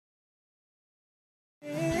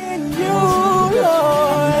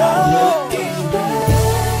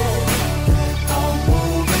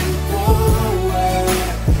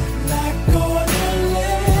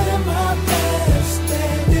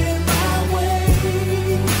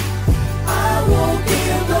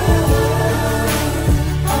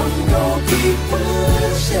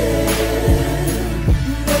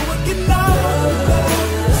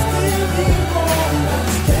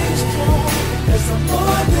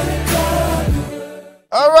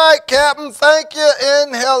right, Captain. Thank you.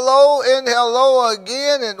 And hello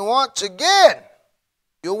again. And once again,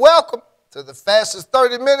 you're welcome to the fastest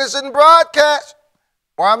 30 minutes in broadcast.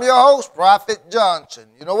 Where I'm your host, Prophet Johnson.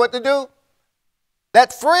 You know what to do?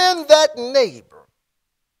 That friend, that neighbor.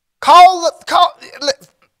 Call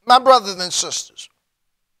my brothers and sisters.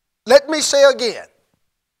 Let me say again.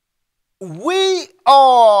 We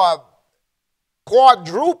are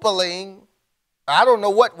quadrupling. I don't know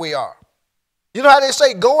what we are. You know how they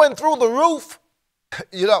say going through the roof?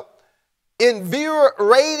 You know, in viewer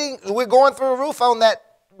ratings, we're going through the roof on that,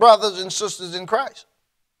 brothers and sisters in Christ.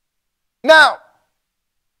 Now,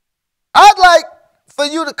 I'd like for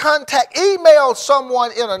you to email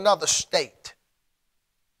someone in another state.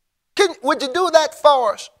 Would you do that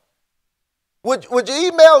for us? Would you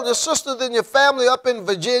email your sisters and your family up in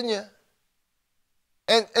Virginia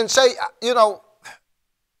and say, you know,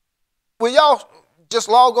 will y'all just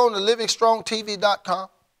log on to livingstrongtv.com?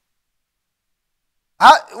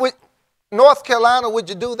 North Carolina, would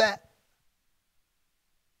you do that?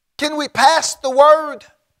 Can we pass the word?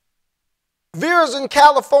 Viewers in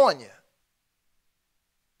California.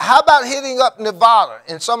 How about hitting up Nevada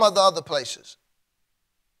and some of the other places?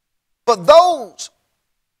 For those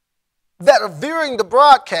that are viewing the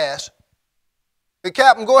broadcast, the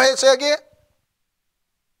Captain, go ahead and say again.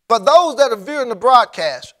 For those that are viewing the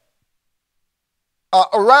broadcast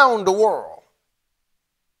around the world,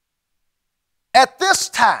 at this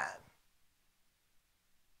time,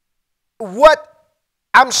 what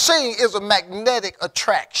I'm seeing is a magnetic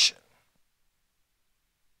attraction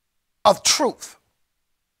of truth.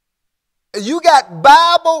 You got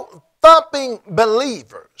Bible-thumping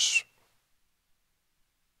believers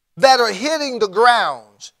that are hitting the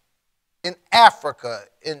grounds in Africa,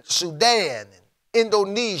 in Sudan, in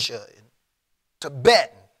Indonesia, in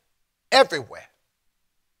Tibet, everywhere.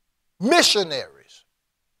 Missionaries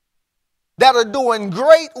that are doing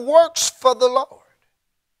great works for the Lord.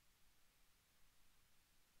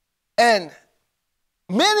 And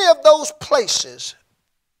many of those places,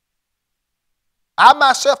 I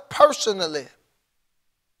myself personally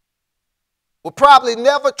will probably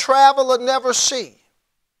never travel or never see.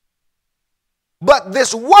 But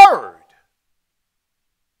this word,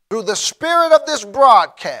 through the spirit of this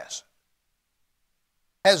broadcast,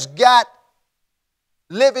 has got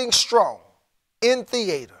living strong in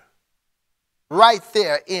theater right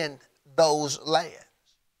there in those lands.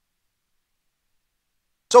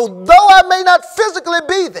 So though I may not physically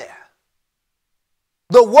be there,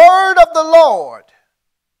 the word of the Lord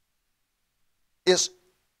is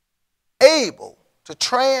able to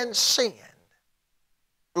transcend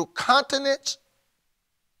through continents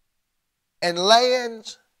and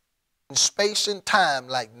lands and space and time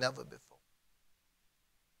like never before.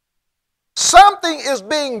 Something is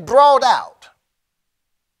being brought out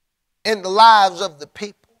in the lives of the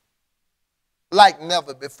people like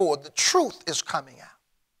never before. The truth is coming out.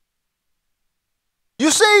 You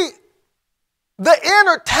see, the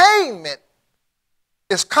entertainment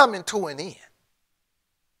is coming to an end.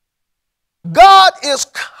 God is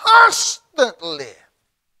constantly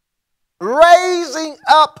raising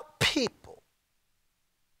up people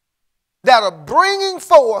that are bringing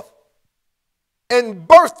forth and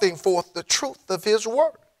birthing forth the truth of his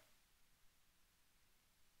word.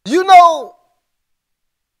 You know,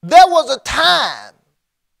 there was a time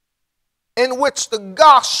in which the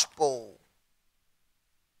gospel,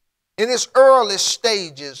 in its early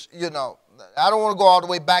stages, you know, I don't want to go all the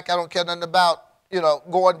way back. I don't care nothing about, you know,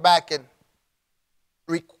 going back and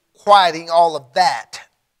requiting all of that.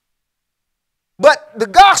 But the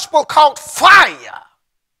gospel caught fire.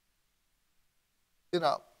 You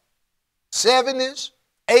know, 70s,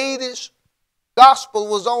 80s, gospel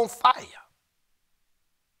was on fire.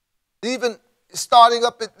 Even starting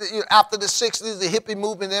up after the 60s, the hippie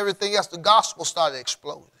movement and everything else, the gospel started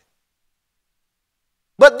exploding.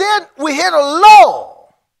 But then we hit a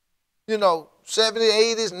lull, you know,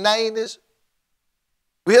 70s, 80s, 90s.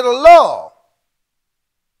 We hit a lull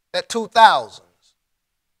at 2000s.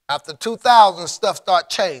 After 2000, stuff started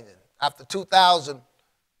changing. After 2000,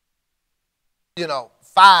 you know,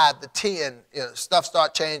 5 to 10, you know, stuff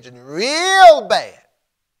started changing real bad.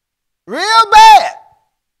 Real bad.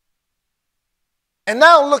 And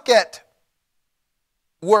now look at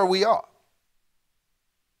where we are.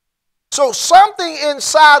 So something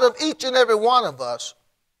inside of each and every one of us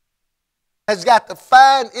has got to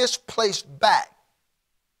find its place back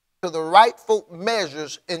to the rightful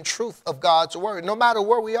measures and truth of God's word, no matter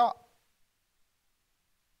where we are.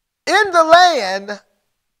 In the land,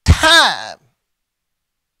 time,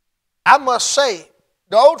 I must say,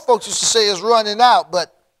 the old folks used to say is running out,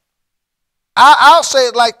 but I'll say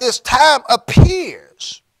it like this: time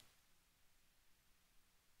appears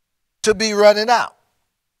to be running out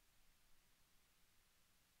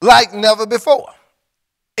like never before.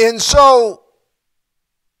 And so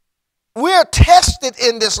we're tested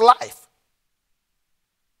in this life,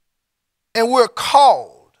 and we're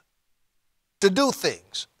called to do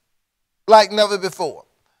things like never before.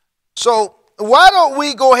 So why don't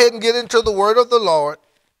we go ahead and get into the word of the Lord?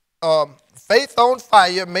 Faith on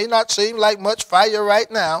fire may not seem like much fire right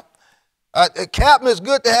now. Captain, it's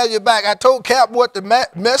good to have you back. I told Captain what the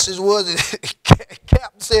message was.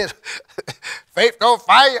 Captain said, faith on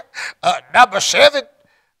fire, number 7.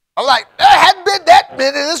 I'm like, there hadn't been that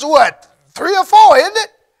many. This is what, 3 or 4, isn't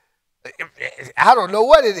it? I don't know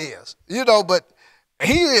what it is, but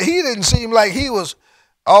he didn't seem like he was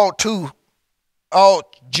all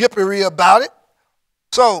jippery about it.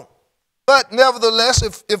 So, but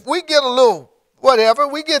nevertheless, if we get a little whatever,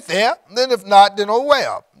 we get there. Then if not, then oh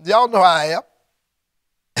well. Y'all know how I am.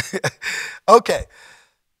 Okay.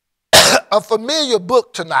 A familiar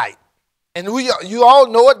book tonight, and you all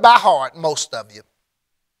know it by heart, most of you.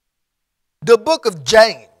 The book of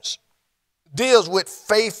James deals with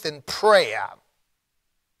faith and prayer.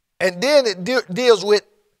 And then it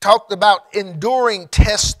talked about enduring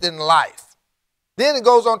tests in life. Then it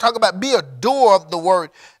goes on to talk about be a doer of the word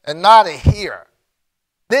and not a hearer.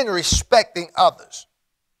 Then respecting others.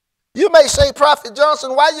 You may say, Prophet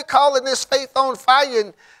Johnson, why are you calling this faith on fire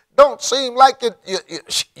and don't seem like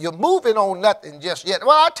you're moving on nothing just yet?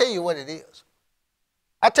 Well, I'll tell you what it is.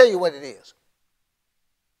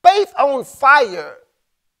 Faith on fire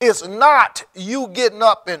is not you getting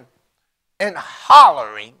up and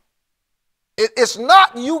hollering. It's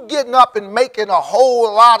not you getting up and making a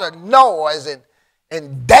whole lot of noise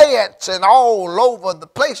and dancing all over the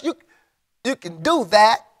place. You can do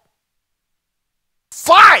that.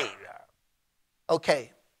 Fire,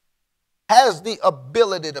 okay, has the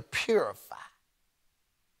ability to purify.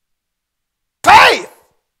 Faith,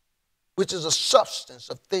 which is a substance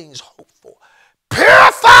of things hoped for.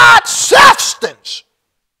 Purified substance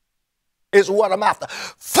is what I'm after.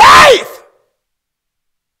 Faith,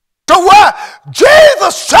 to where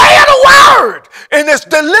Jesus said a word and it's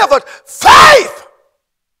delivered. Faith.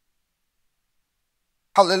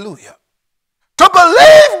 Hallelujah. To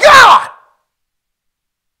believe God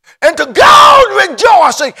and to go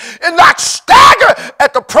rejoicing and not stagger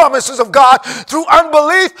at the promises of God through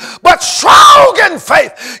unbelief, but strong in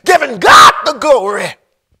faith, giving God the glory.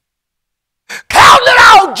 Count it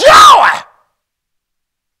all joy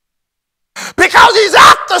because he's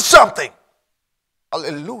after something.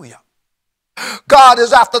 Hallelujah. God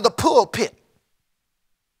is after the pulpit.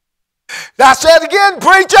 I said again,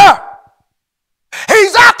 preacher.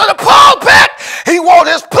 He's after the pulpit. He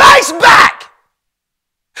wants his place back.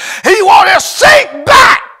 He wants his seat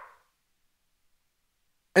back.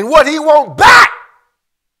 And what he wants back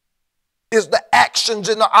is the actions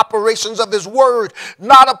and the operations of his word,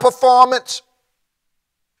 not a performance,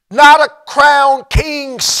 not a crown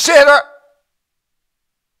king sitter,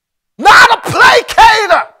 not a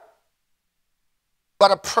placater,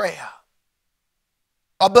 but a prayer,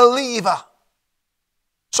 a believer.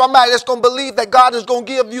 Somebody that's going to believe that God is going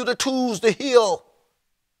to give you the tools to heal,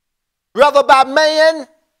 whether by man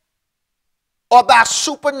or by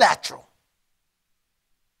supernatural.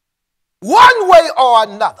 One way or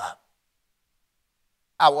another,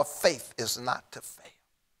 our faith is not to fail.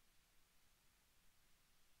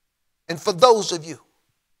 And for those of you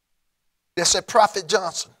that said, Prophet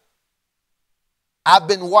Johnson, I've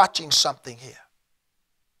been watching something here.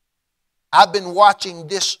 I've been watching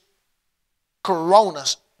this corona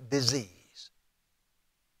disease.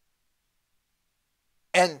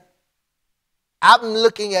 And I'm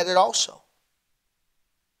looking at it also.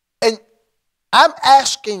 And I'm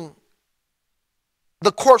asking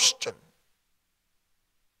the question,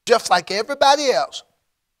 just like everybody else.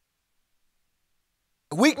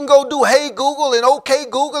 We can go do Hey Google and OK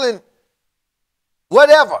Google and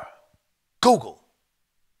whatever. Google.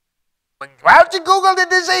 Why don't you Google the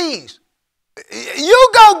disease? You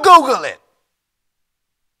go Google it.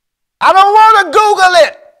 I don't want to Google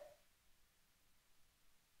it.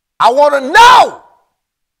 I want to know.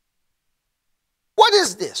 What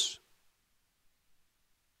is this?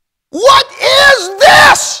 What is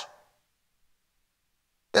this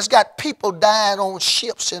that's got people dying on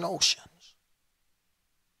ships and oceans?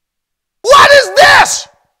 What is this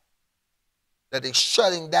that is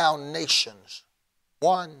shutting down nations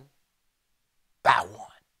one by one?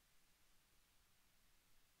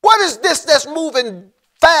 What is this that's moving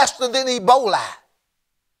faster than Ebola,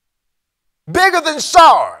 bigger than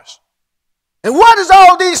SARS? And what is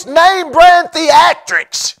all these these name brand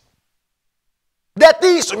theatrics that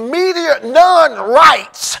these media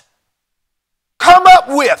non-rights come up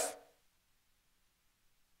with.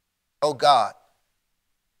 Oh, God.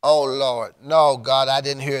 Oh, Lord. No, God, I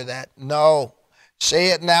didn't hear that. No.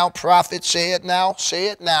 Say it now, prophet. Say it now. Say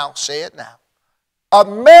it now. Say it now.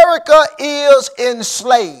 America is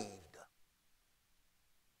enslaved.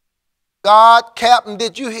 God, Captain,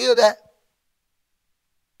 did you hear that?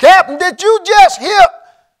 Captain, did you just hear?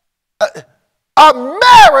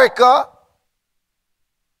 America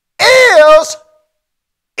is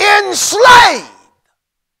enslaved.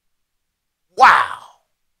 Wow.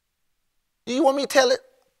 Do you want me to tell it?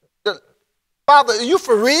 Father, are you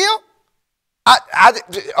for real?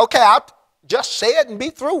 Okay, I'll just say it and be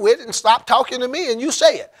through with it and stop talking to me and you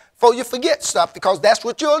say it before you forget stuff, because that's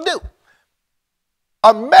what you'll do.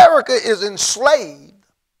 America is enslaved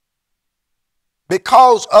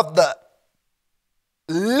because of the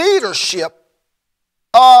leadership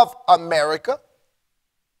of America.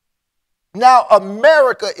 Now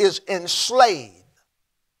America is enslaved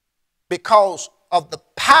because of the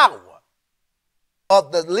power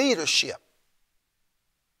of the leadership.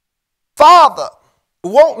 Father,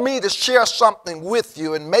 want me to share something with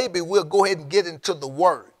you, and maybe we'll go ahead and get into the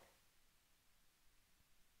word.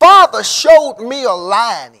 Father showed me a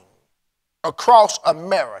lining across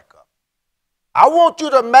America. I want you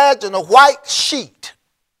to imagine a white sheet,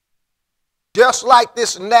 just like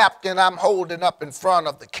this napkin I'm holding up in front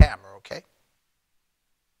of the camera, okay?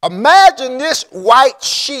 Imagine this white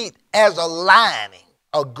sheet as a lining,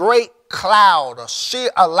 a great cloud,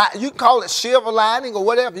 you can call it silver lining or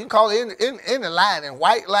whatever. You can call it any lining,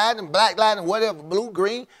 white lining, black lining, whatever, blue,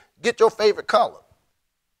 green. Get your favorite color.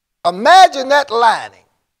 Imagine that lining.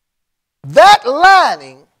 That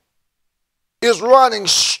lining is running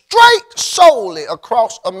straight solely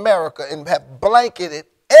across America and have blanketed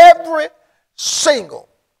every single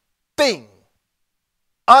thing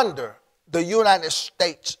under the United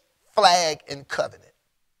States flag and covenant.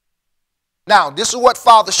 Now, this is what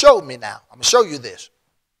Father showed me now. I'm going to show you this.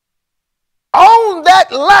 On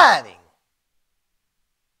that lining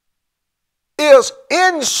is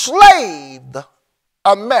enslaved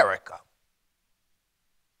America.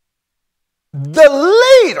 The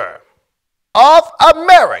leader of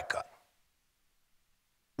America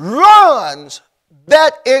runs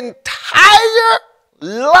that entire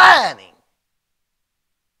lining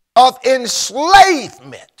of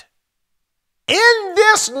enslavement in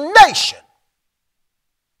this nation.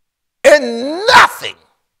 And nothing,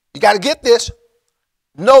 you got to get this,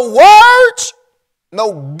 no words,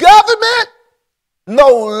 no government, no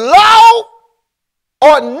law,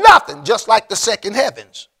 or nothing, just like the second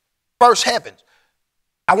heavens, first heavens.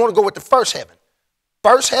 I want to go with the first heaven.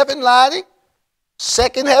 First heaven lining,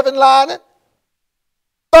 second heaven lining,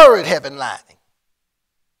 third heaven lining.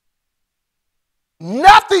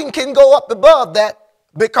 Nothing can go up above that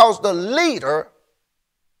because the leader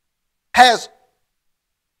has,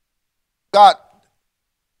 God,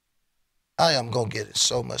 I am going to get in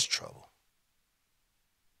so much trouble.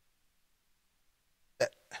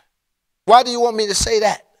 Why do you want me to say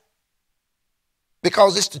that?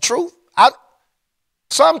 Because it's the truth.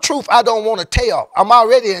 Some truth I don't want to tell. I'm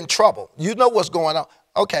already in trouble. You know what's going on.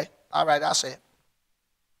 Okay, all right, I'll say it.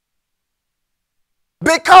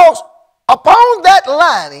 Because upon that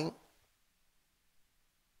lining,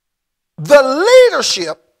 the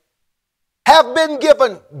leadership have been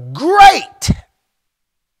given great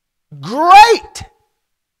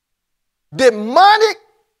demonic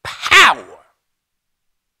power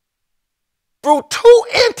through two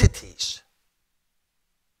entities,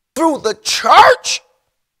 through the church,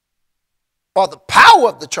 or the power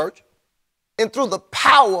of the church, and through the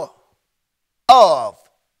power of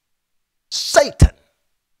Satan.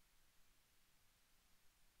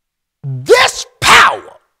 This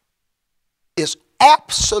power is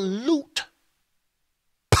absolute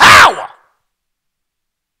power.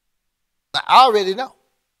 Now, I already know.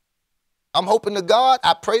 I'm hoping to God,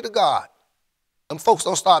 I pray to God, them folks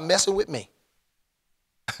don't start messing with me.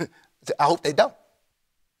 I hope they don't.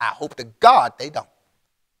 I hope to God they don't.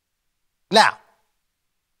 Now,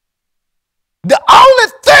 the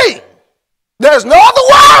only thing, there's no other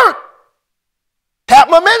word. Have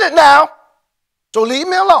a minute now, so leave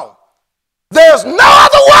me alone. There's no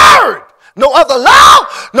other word, no other law,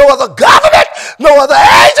 no other government, no other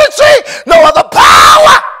agency, no other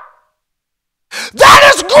power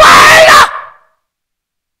that is greater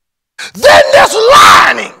than this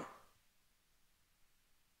lining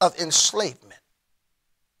of enslavement.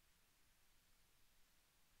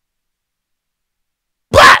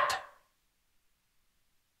 But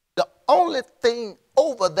the only only thing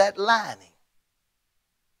over that lining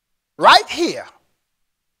right here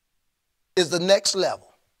is the next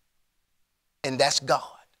level, and that's God.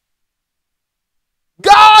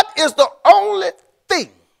 God is the only thing,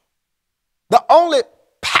 the only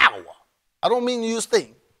power, I don't mean to use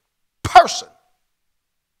thing, person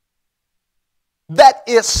that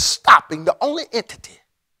is stopping, the only entity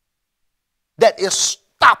that is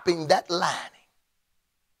stopping that lining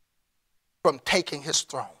from taking his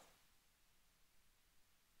throne.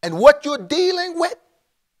 And what you're dealing with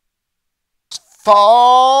is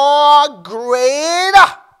far greater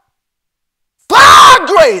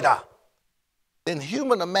than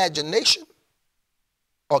human imagination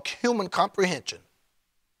or human comprehension.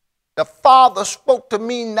 The Father spoke to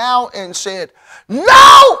me now and said,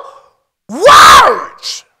 no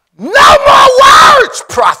words, no more words,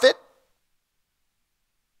 prophet,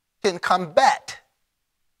 can combat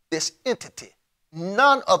this entity.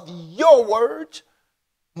 None of your words,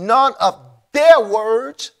 none of their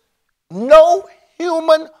words, no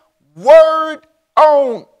human word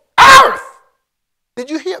on earth. Did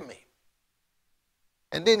you hear me?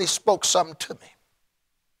 And then he spoke something to me.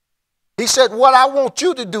 He said, what I want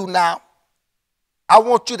you to do now, I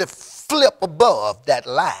want you to flip above that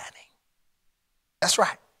lining. That's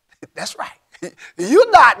right. That's right.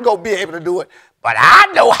 You're not going to be able to do it, but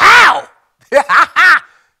I know how.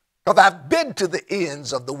 Because I've been to the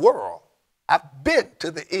ends of the world. I've been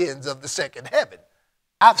to the ends of the second heaven.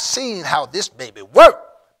 I've seen how this baby works.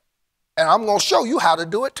 And I'm going to show you how to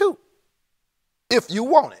do it too. If you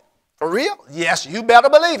want it. For real? Yes, you better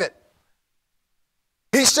believe it.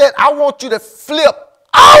 He said, I want you to flip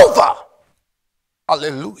over.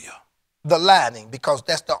 Hallelujah. The lining, because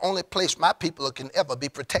that's the only place my people can ever be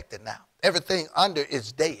protected now. Everything under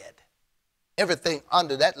is dead. Everything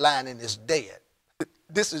under that lining is dead.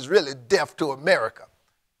 This is really death to America.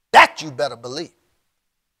 That you better believe.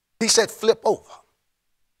 He said, flip over.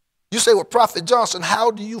 You say, well, Prophet Johnson,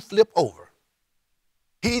 how do you flip over?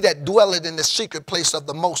 He that dwelleth in the secret place of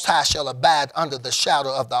the Most High shall abide under the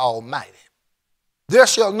shadow of the Almighty. There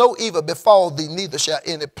shall no evil befall thee, neither shall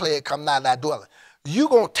any plague come nigh thy dwelling. You're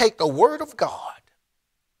going to take the word of God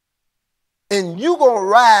and you're going to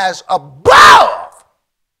rise above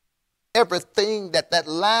everything that that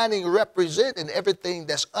lining represents and everything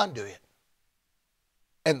that's under it.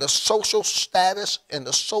 And the social status and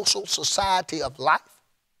the social society of life.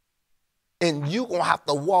 And you're going to have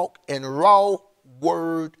to walk in raw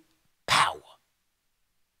word power,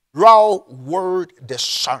 raw word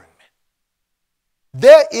discernment.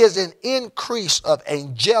 There is an increase of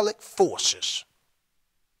angelic forces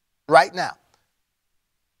right now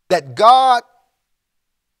that God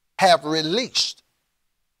have released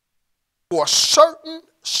for certain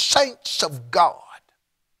saints of God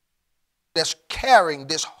that's carrying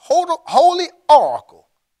this holy oracle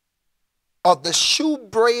of the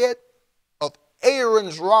shewbread of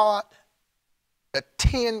Aaron's rod, the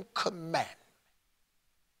 10 Commandments.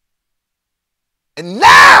 And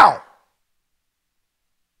now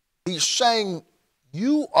he's saying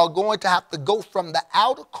you are going to have to go from the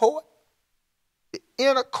outer court, the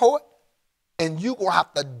inner court, and you're going to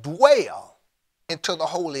have to dwell into the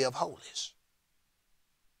Holy of Holies.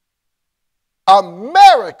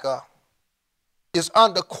 America is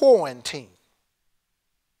under quarantine.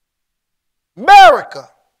 America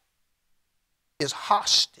is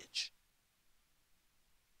hostage.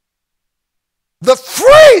 The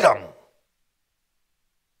freedom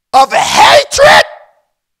of hatred,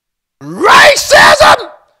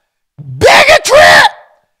 racism, bigotry,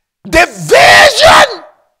 division,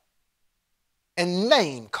 and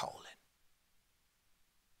name calling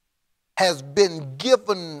has been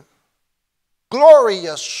given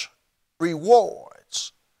glorious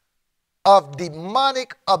rewards of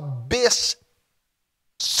demonic abyss,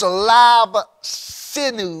 saliva,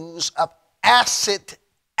 sinews of acid,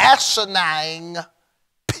 asinine,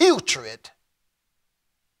 putrid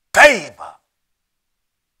favor.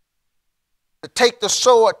 To take the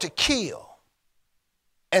sword to kill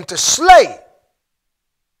and to slay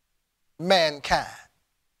mankind.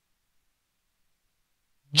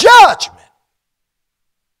 Judgment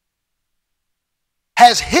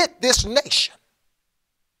has hit this nation.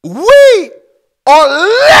 We are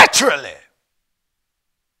literally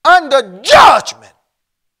under judgment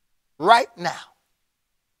right now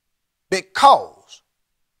because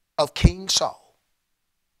of King Saul.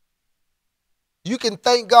 You can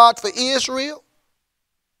thank God for Israel.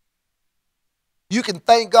 You can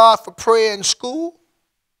thank God for prayer in school.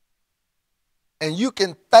 And you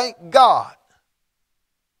can thank God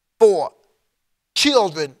for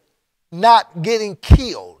children not getting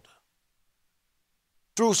killed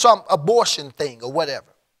through some abortion thing or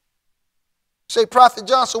whatever. Say, Prophet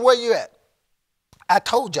Johnson, where you at? I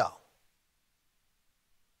told y'all.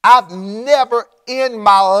 I've never in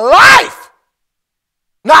my life,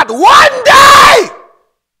 not one day,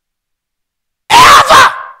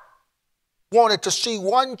 ever wanted to see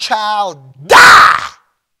one child die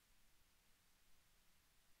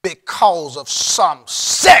because of some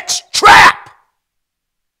sex trap.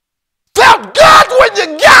 Felt good when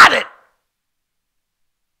you got it.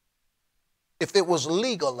 If it was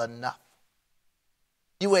legal enough.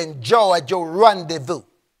 You enjoyed your rendezvous.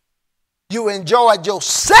 You enjoyed your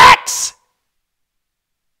sex.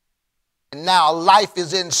 And now life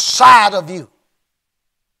is inside of you.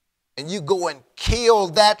 And you go and kill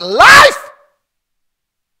that life.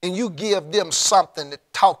 And you give them something to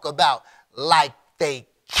talk about like they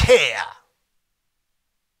care.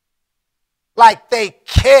 Like they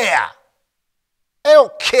care. They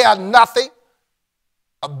don't care nothing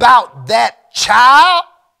about that child.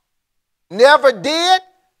 Never did,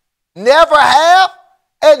 never have,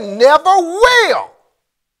 and never will.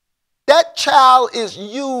 That child is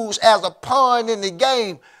used as a pawn in the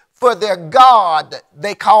game for their God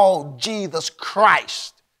they call Jesus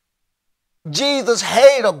Christ. Jesus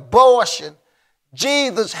hate abortion.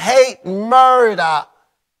 Jesus hate murder.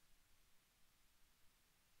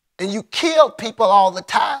 And you kill people all the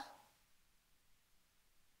time.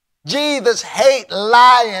 Jesus hate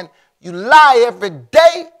lying. You lie every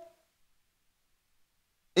day.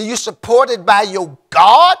 And you supported by your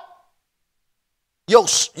God,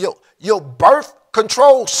 your birth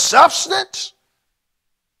control substance.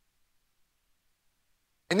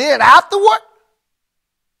 And then afterward,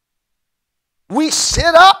 we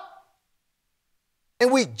sit up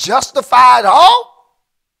and we justify it all.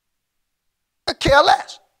 I care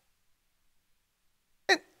less.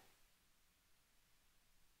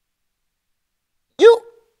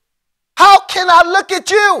 How can I look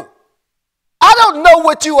at you? I don't know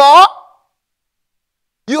what you are.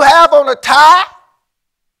 You have on a tie.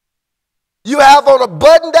 You have on a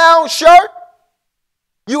button-down shirt.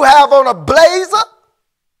 You have on a blazer.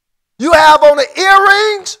 You have on the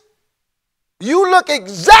earrings. You look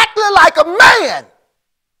exactly like a man.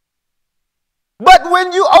 But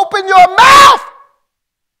when you open your mouth,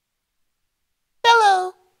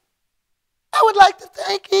 hello, I would like to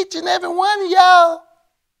thank each and every one of y'all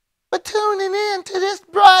for tuning in to this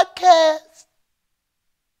broadcast.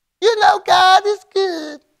 You know God is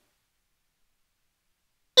good.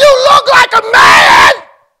 You look like a man,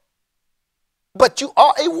 but you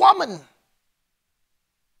are a woman.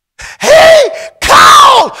 He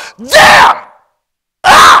called them,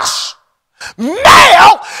 us,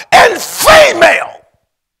 male and female.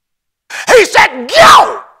 He said,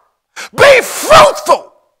 go, be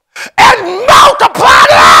fruitful, and multiply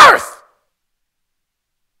the earth.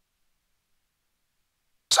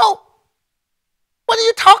 So, what are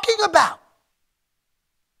you talking about?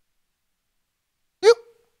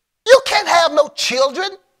 You can't have no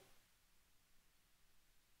children.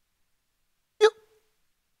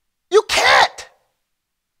 You can't.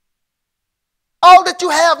 All that you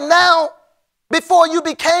have now, before you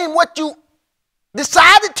became what you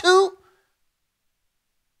decided to,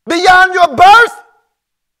 beyond your birth,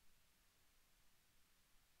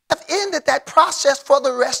 have ended that process for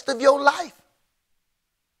the rest of your life.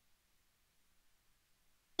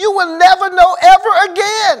 You will never know ever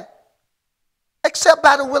again, except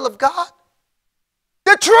by the will of God,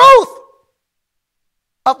 the truth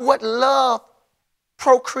of what love,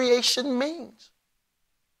 procreation means,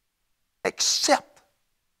 except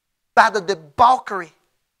by the debauchery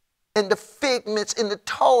and the figments and the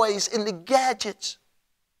toys and the gadgets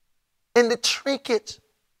and the trinkets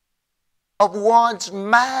of one's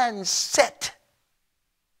mindset.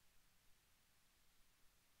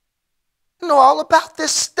 You know all about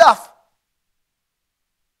this stuff.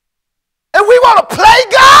 And we want to play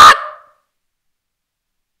God?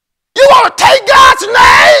 You want to take God's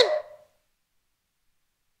name?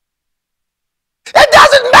 It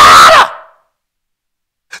doesn't matter.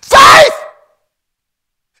 Faith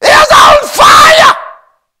is on fire.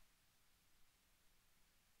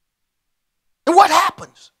 And what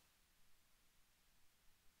happens?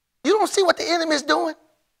 You don't see what the enemy is doing?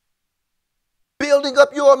 Building up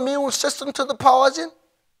your immune system to the poison?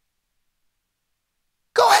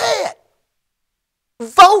 Go ahead.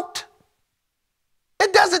 Vote.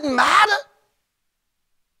 It doesn't matter.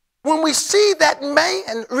 When we see that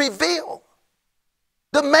man revealed,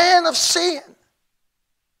 the man of sin,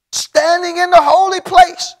 standing in the holy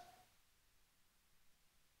place,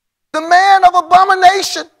 the man of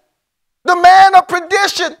abomination, the man of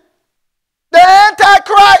perdition, the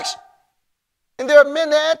Antichrist, And there are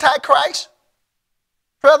many antichrists,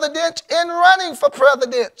 presidents in running for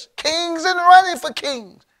presidents, kings in running for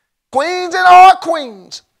kings, queens and all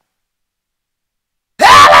queens.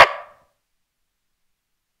 Tell it!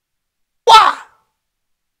 Why?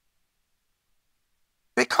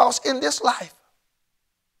 Because in this life,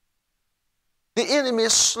 the enemy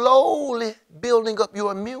is slowly building up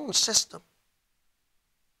your immune system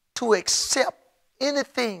to accept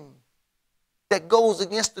anything that goes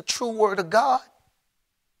against the true word of God.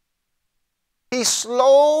 He's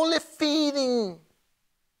slowly feeding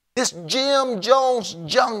this Jim Jones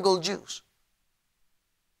jungle juice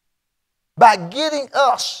by getting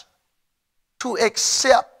us to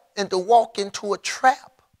accept and to walk into a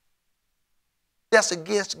trap that's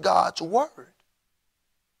against God's word.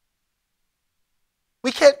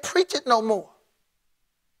 We can't preach it no more.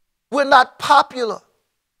 We're not popular.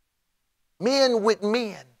 Men with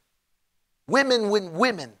men, women with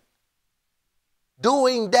women,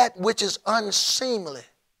 doing that which is unseemly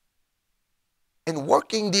and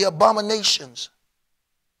working the abominations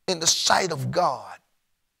in the sight of God.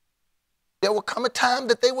 There will come a time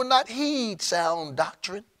that they will not heed sound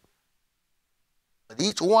doctrine, but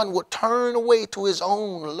each one will turn away to his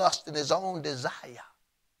own lust and his own desire.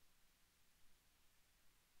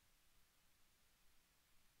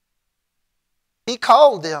 He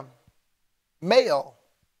called them male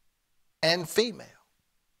and female.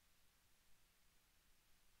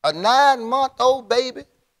 A 9-month-old baby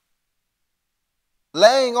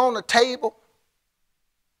laying on a table,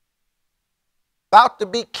 about to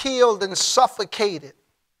be killed and suffocated.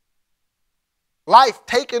 Life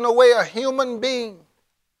taking away a human being.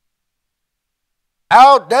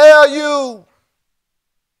 How dare you?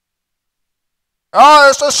 Oh,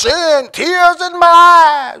 it's a sin. Tears in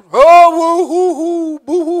my eyes. Oh, woo-hoo-hoo,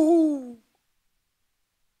 boo-hoo-hoo.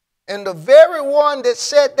 And the very one that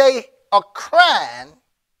said they are crying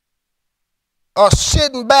are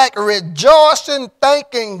sitting back rejoicing,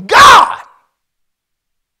 thanking God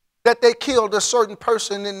that they killed a certain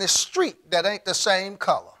person in the street that ain't the same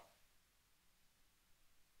color.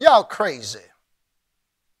 Y'all crazy.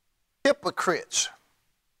 Hypocrites.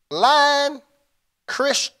 Lying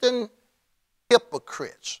Christian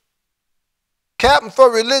hypocrites. Captain, for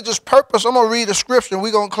religious purpose, I'm going to read a scripture and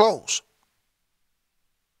we're going to close.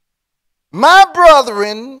 My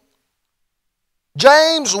brethren,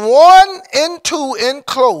 James 1 and 2 in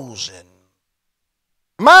closing.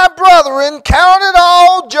 My brethren, count it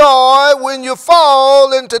all joy when you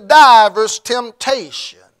fall into divers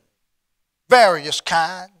temptation, various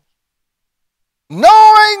kinds,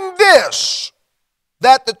 knowing this,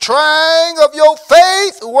 that the trying of your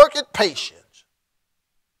faith worketh patience.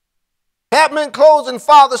 Captain, in closing,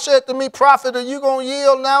 Father said to me, Prophet, are you going to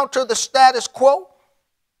yield now to the status quo?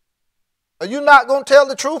 Are you not going to tell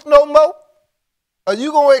the truth no more? Are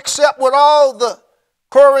you going to accept what all the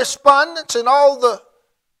correspondents and all the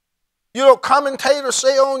commentators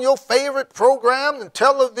say on your favorite programs and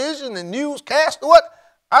television and newscast? What?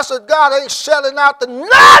 I said, God ain't selling out to none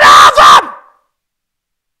of them.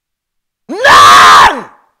 None.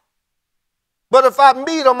 But if I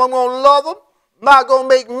meet them, I'm going to love them. Not going to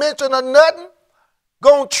make mention of nothing.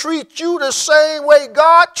 Going to treat you the same way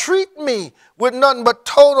God treat me, with nothing but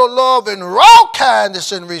total love and raw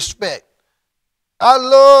kindness and respect. I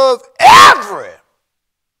love every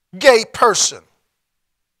gay person.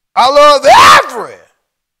 I love every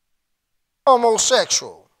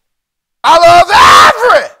homosexual. I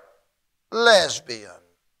love every lesbian.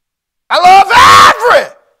 I love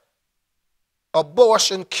every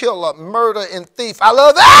abortion killer, murder, and thief. I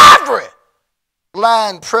love every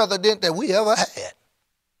lying president that we ever had.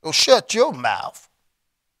 So shut your mouth.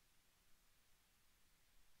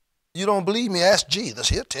 You don't believe me? Ask Jesus.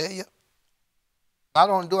 He'll tell you. Not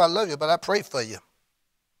only do I love you, but I pray for you.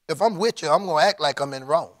 If I'm with you, I'm going to act like I'm in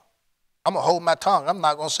Rome. I'm going to hold my tongue. I'm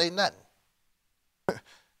not going to say nothing.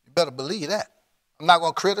 You better believe that. I'm not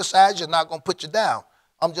going to criticize you. I'm not going to put you down.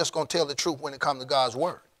 I'm just going to tell the truth when it comes to God's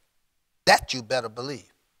word. That you better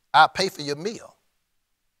believe. I'll pay for your meal,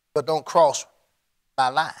 but don't cross my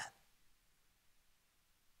line.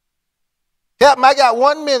 Captain, I got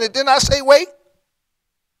 1 minute. Then I say, wait.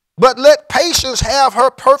 But let patience have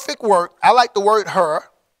her perfect work. I like the word her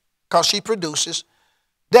because she produces.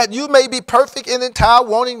 That you may be perfect and entire,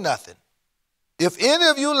 wanting nothing. If any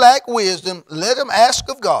of you lack wisdom, let him ask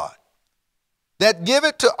of God, that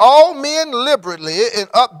giveth to all men liberally and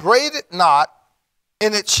upbraid it not,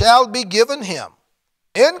 and it shall be given him.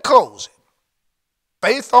 In closing,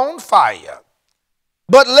 faith on fire.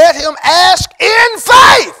 But let him ask in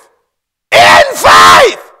faith. In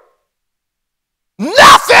faith.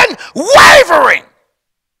 Nothing wavering.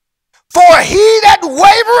 For he that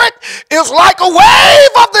wavereth is like a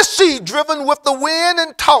wave of the sea, driven with the wind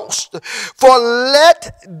and tossed. For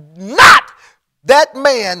let not that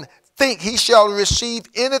man think he shall receive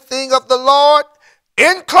anything of the Lord.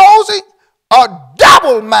 In closing, a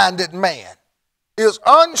double-minded man is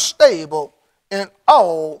unstable in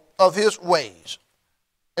all of his ways.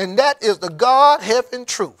 And that is the God-heaven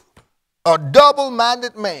truth. A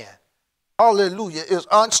double-minded man, hallelujah, is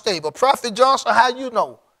unstable. Prophet Johnson, how you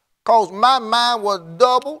know? Because my mind was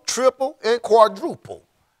double, triple, and quadruple.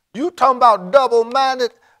 You talking about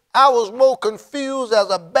double-minded, I was more confused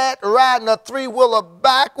as a bat riding a three-wheeler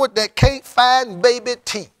backward that can't find baby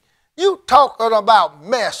teeth. You talking about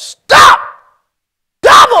messed up,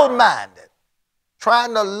 double-minded,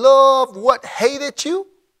 trying to love what hated you,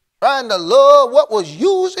 trying to love what was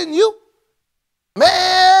using you.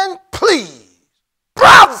 Man, please,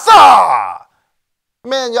 brother.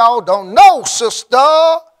 Man, y'all don't know,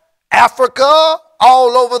 sister. Africa,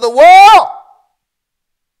 all over the world.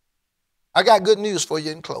 I got good news for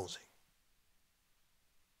you in closing.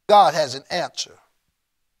 God has an answer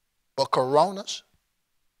for corona's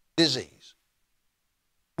disease.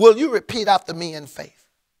 Will you repeat after me in faith?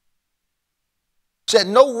 Said,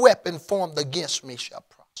 no weapon formed against me shall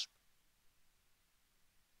prosper.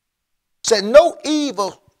 Said, no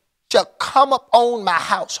evil shall come upon my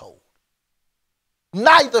household.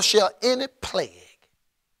 Neither shall any plague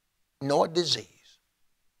nor disease.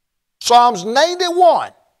 Psalms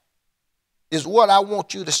 91 is what I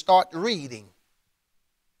want you to start reading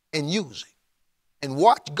and using. And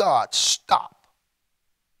watch God stop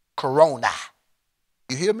corona.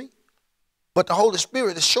 You hear me? But the Holy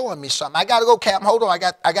Spirit is showing me something. I got to go, Captain. Hold on.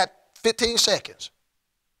 I got 15 seconds.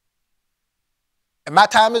 And my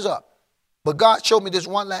time is up. But God showed me this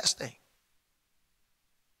one last thing.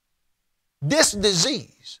 This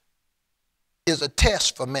disease is a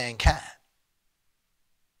test for mankind.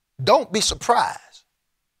 Don't be surprised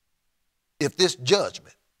if this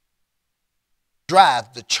judgment drives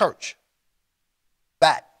the church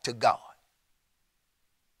back to God.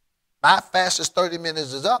 My fastest 30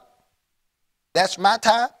 minutes is up. That's my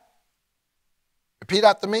time. Repeat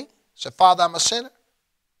after me. Say, Father, I'm a sinner,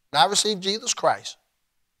 and I receive Jesus Christ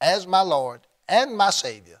as my Lord and my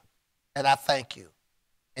Savior, and I thank you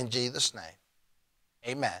in Jesus' name.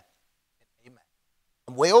 Amen. Amen.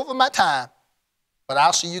 I'm way over my time, but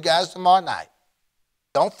I'll see you guys tomorrow night.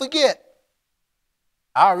 Don't forget,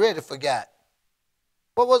 I already forgot.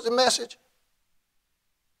 What was the message?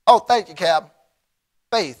 Oh, thank you, Captain.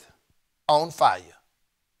 Faith on fire.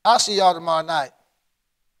 I'll see y'all tomorrow night.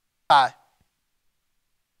 Bye.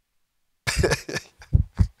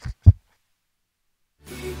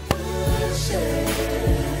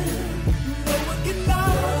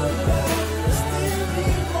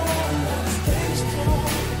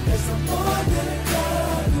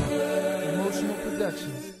 Emotional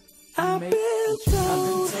Productions. I've been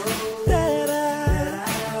told that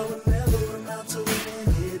I would never amount to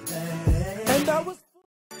anything. And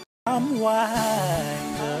I'm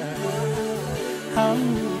wiser, I'm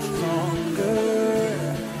stronger,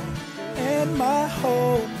 and my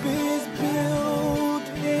hope is